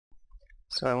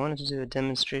So I wanted to do a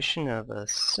demonstration of a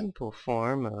simple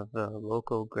form of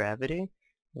local gravity,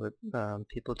 what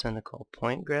people tend to call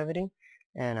point gravity,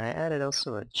 and I added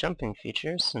also a jumping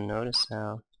feature, so notice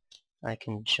how I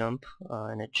can jump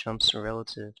and it jumps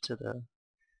relative to the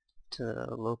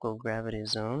local gravity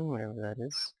zone, whatever that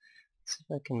is. Let's see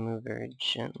if I can move very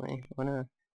gently. There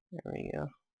we go.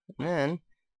 And then,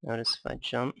 notice if I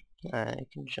jump, I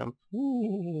can jump.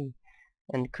 Whee!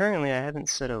 And currently I haven't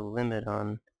set a limit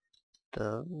on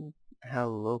the how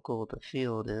local the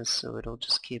field is, so it'll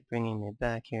just keep bringing me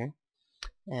back here,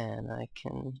 and I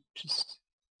can just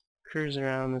cruise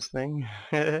around this thing.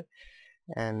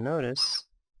 And notice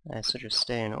I sort of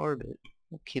stay in orbit.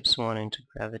 It keeps wanting to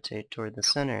gravitate toward the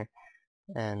center,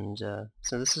 and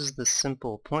so this is the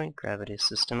simple point gravity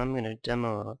system. I'm going to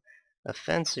demo a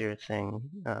fancier thing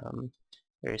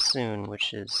very soon,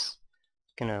 which is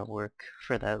going to work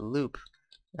for that loop,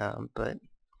 but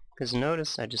because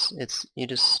notice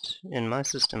in my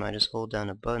system I just hold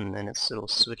down a button and it'll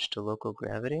switch to local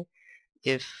gravity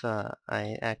if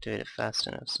I activate it fast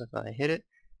enough. So if I hit it,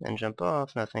 then jump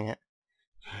off, nothing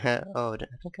oh, did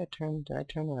I turn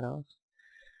that off?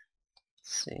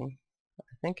 Let's see.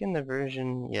 I think in this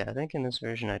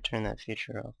version I turned that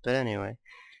feature off. But anyway,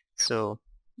 so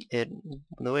the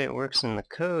way it works in the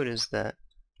code is that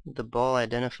the ball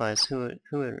identifies who it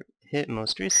hit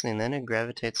most recently, and then it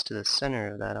gravitates to the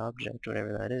center of that object,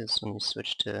 whatever that is, when you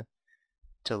switch to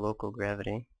local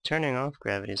gravity. Turning off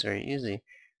gravity is very easy,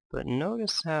 but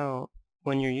notice how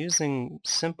when you're using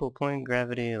simple point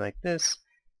gravity like this,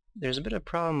 there's a bit of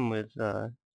problem with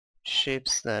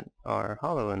shapes that are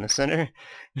hollow in the center,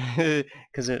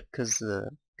 because the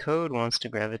code wants to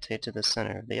gravitate to the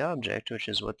center of the object, which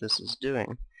is what this is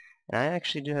doing. And I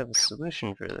actually do have a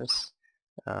solution for this,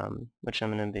 which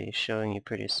I'm going to be showing you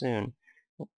pretty soon.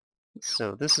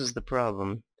 So this is the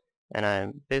problem, and I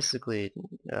basically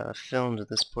filmed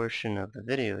this portion of the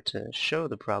video to show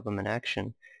the problem in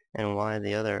action and why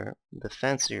the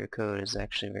fancier code is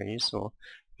actually very useful.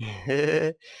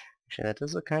 Actually, that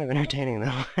does look kind of entertaining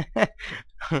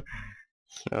though.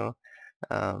 So,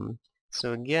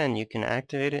 so again, you can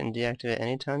activate it and deactivate it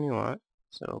anytime you want.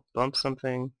 So bump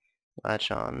something, latch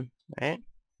on, right?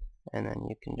 And then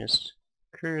you can just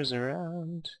cruise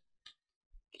around.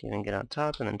 You can even get on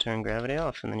top and then turn gravity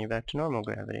off, and then you're back to normal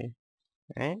gravity,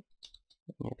 right? And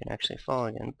you can actually fall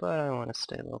again, but I want to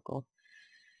stay local.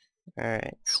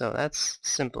 Alright, so that's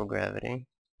simple gravity.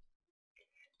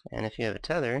 And if you have a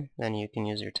tether, then you can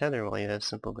use your tether while you have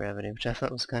simple gravity, which I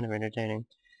thought was kind of entertaining.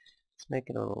 Let's make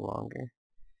it a little longer.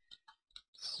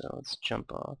 So let's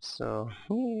jump off. So,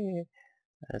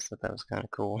 I just thought that was kind of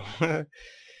cool.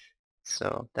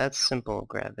 So that's simple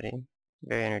gravity.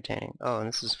 Very entertaining. Oh, and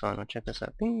this is fun. Well, check this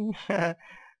out. Bing! I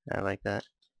like that.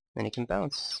 Then you can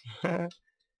bounce.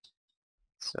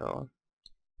 So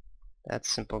that's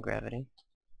simple gravity.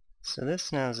 So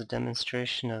this now is a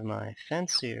demonstration of my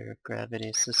fancier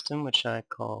gravity system, which I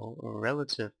call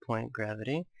relative point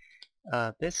gravity.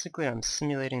 Basically, I'm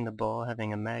simulating the ball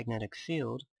having a magnetic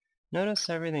field. Notice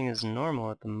everything is normal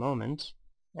at the moment,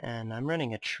 and I'm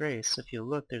running a trace. If you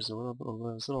look, there's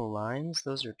those little lines.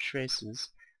 Those are traces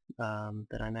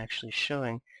that I'm actually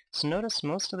showing. So notice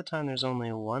most of the time there's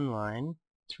only one line.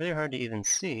 It's really hard to even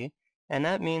see, and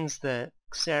that means that,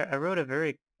 see, I wrote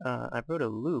a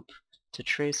loop to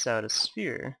trace out a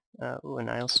sphere, and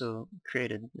I also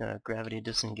created gravity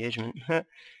disengagement.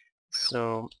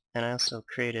 So, and I also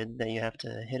created that you have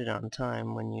to hit it on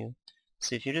time when you,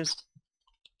 see, if you just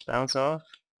bounce off,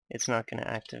 it's not going to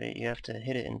activate. You have to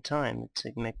hit it in time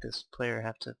to make this player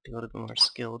have to be a little bit more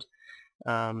skilled.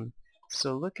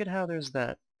 So look at how there's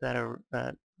that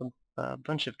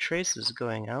bunch of traces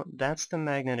going out. That's the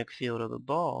magnetic field of the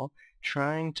ball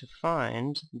trying to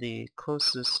find the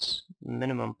closest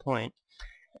minimum point.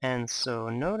 And so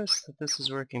notice that this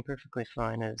is working perfectly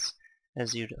fine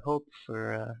as you'd hope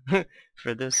for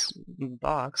for this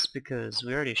box, because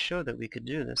we already showed that we could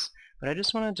do this. But I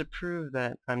just wanted to prove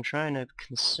that I'm trying to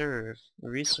conserve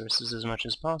resources as much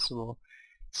as possible.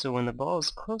 So when the ball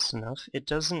is close enough, it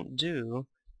doesn't do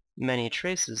many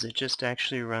traces. It just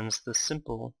actually runs the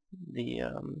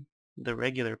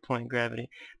regular point gravity.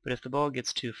 But if the ball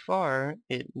gets too far,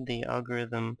 the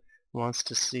algorithm wants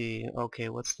to see, okay,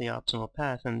 what's the optimal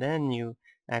path, and then you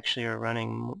actually are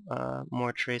running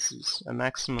more traces, a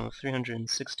maximum of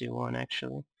 361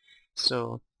 actually.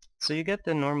 So you get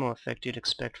the normal effect you'd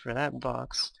expect for that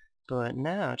box, but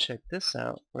now check this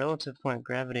out. Relative point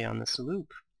gravity on this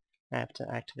loop. I have to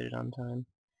activate it on time.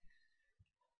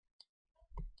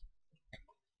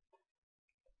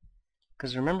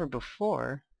 Because remember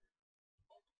before,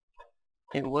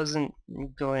 it wasn't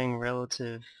going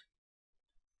relative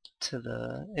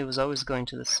it was always going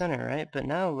to the center, right? But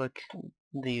now look,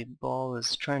 the ball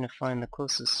is trying to find the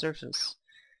closest surface.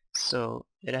 So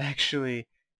it actually,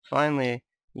 finally,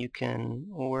 you can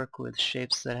work with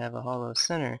shapes that have a hollow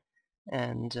center,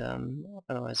 and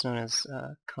otherwise known as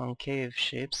concave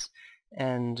shapes.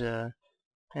 And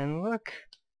look,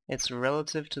 it's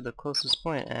relative to the closest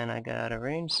point, and I got out of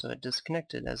range, so it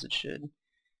disconnected as it should.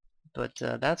 But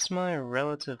that's my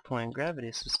relative point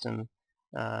gravity system,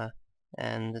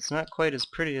 and it's not quite as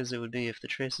pretty as it would be if the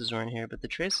traces weren't here, but the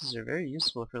traces are very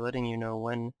useful for letting you know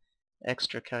when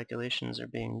extra calculations are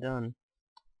being done.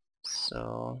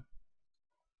 So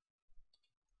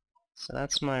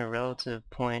that's my relative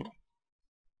point.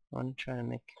 I want to try to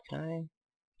make, can I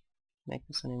make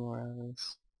this any more out of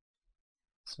this?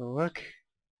 So look,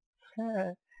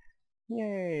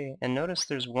 yay! And notice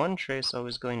there's one trace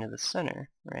always going to the center,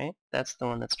 right? That's the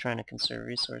one that's trying to conserve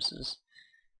resources.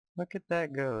 Look at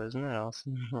that go, isn't that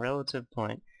awesome? Relative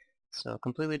point. So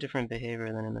completely different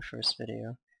behavior than in the first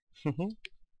video.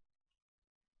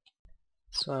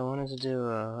 So I wanted to do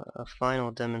a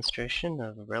final demonstration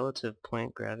of relative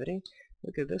point gravity.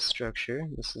 Look at this structure.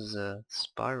 This is a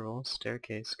spiral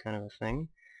staircase kind of a thing.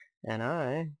 And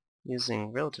I,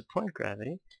 using relative point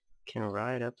gravity, can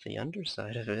ride up the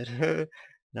underside of it.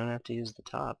 Don't have to use the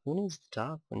top. Who needs the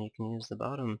top when you can use the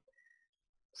bottom?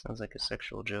 Sounds like a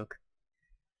sexual joke.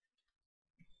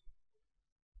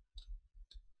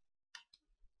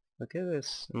 Look at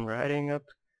this. I'm riding up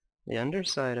the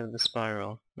underside of the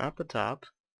spiral, not the top.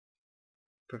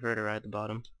 Prefer to ride the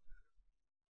bottom.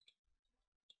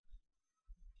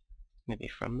 Maybe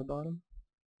from the bottom?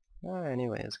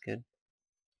 Anyway, it's good.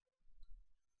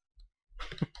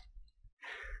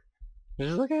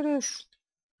 Just look at this!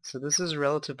 So this is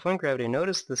relative point gravity.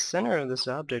 Notice the center of this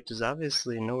object is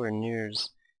obviously nowhere near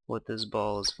what this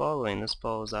ball is following. This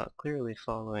ball is out clearly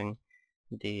following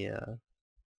the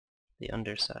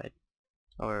underside.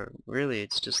 Or really,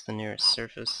 it's just the nearest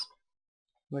surface.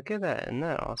 Look at that, isn't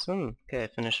that awesome? Okay, I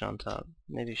finish on top.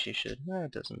 Maybe she should.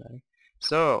 It doesn't matter.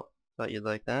 So, thought you'd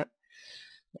like that.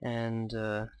 And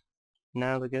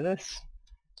now look at this.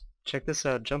 Check this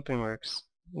out, jumping works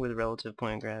with relative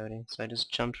point gravity. So I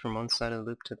just jumped from one side of the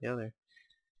loop to the other.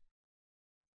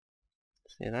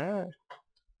 See that?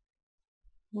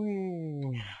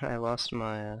 Whee! I lost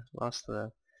my lost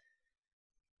the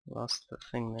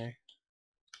thing there.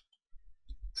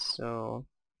 So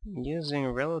using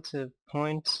relative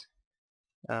point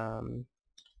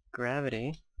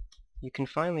gravity, you can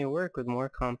finally work with more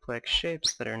complex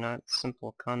shapes that are not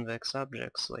simple convex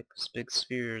objects like big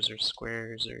spheres or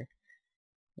squares or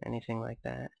anything like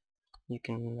that. You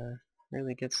can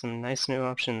really get some nice new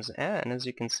options, and as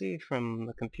you can see from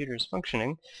the computer's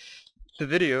functioning, the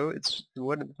video,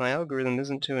 my algorithm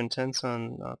isn't too intense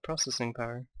on processing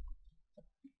power,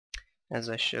 as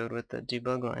I showed with the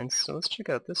debug lines. So let's check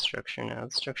out this structure now.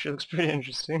 The structure looks pretty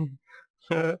interesting.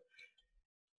 Look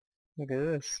at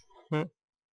this.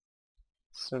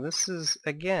 So this is,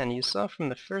 again, you saw from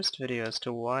the first video as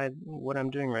to why what I'm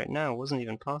doing right now wasn't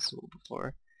even possible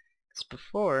before. Because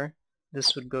before,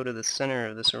 this would go to the center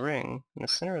of this ring, and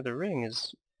the center of the ring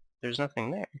is, there's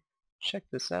nothing there. Check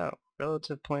this out.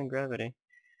 Relative point gravity.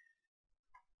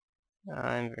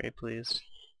 I'm very pleased.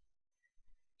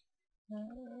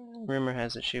 Rumor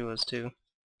has it she was too,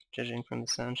 judging from the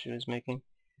sound she was making.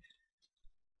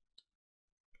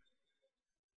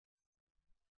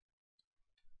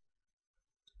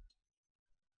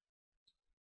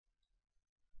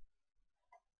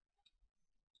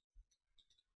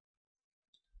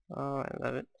 Oh, I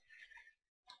love it.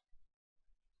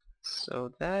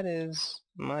 So that is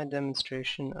my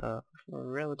demonstration of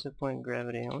relative point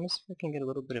gravity. I want to see if I can get a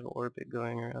little bit of orbit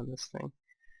going around this thing.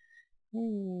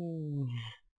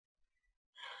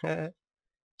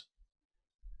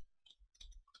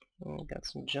 Got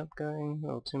some jump going, a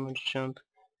little too much jump.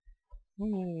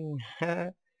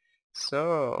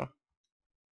 So,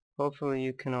 hopefully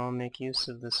you can all make use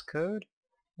of this code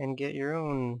and get your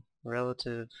own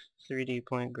relative 3D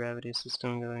point gravity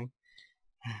system going.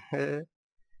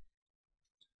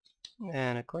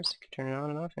 And of course you can turn it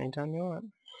on and off anytime you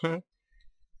want.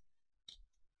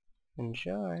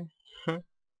 Enjoy!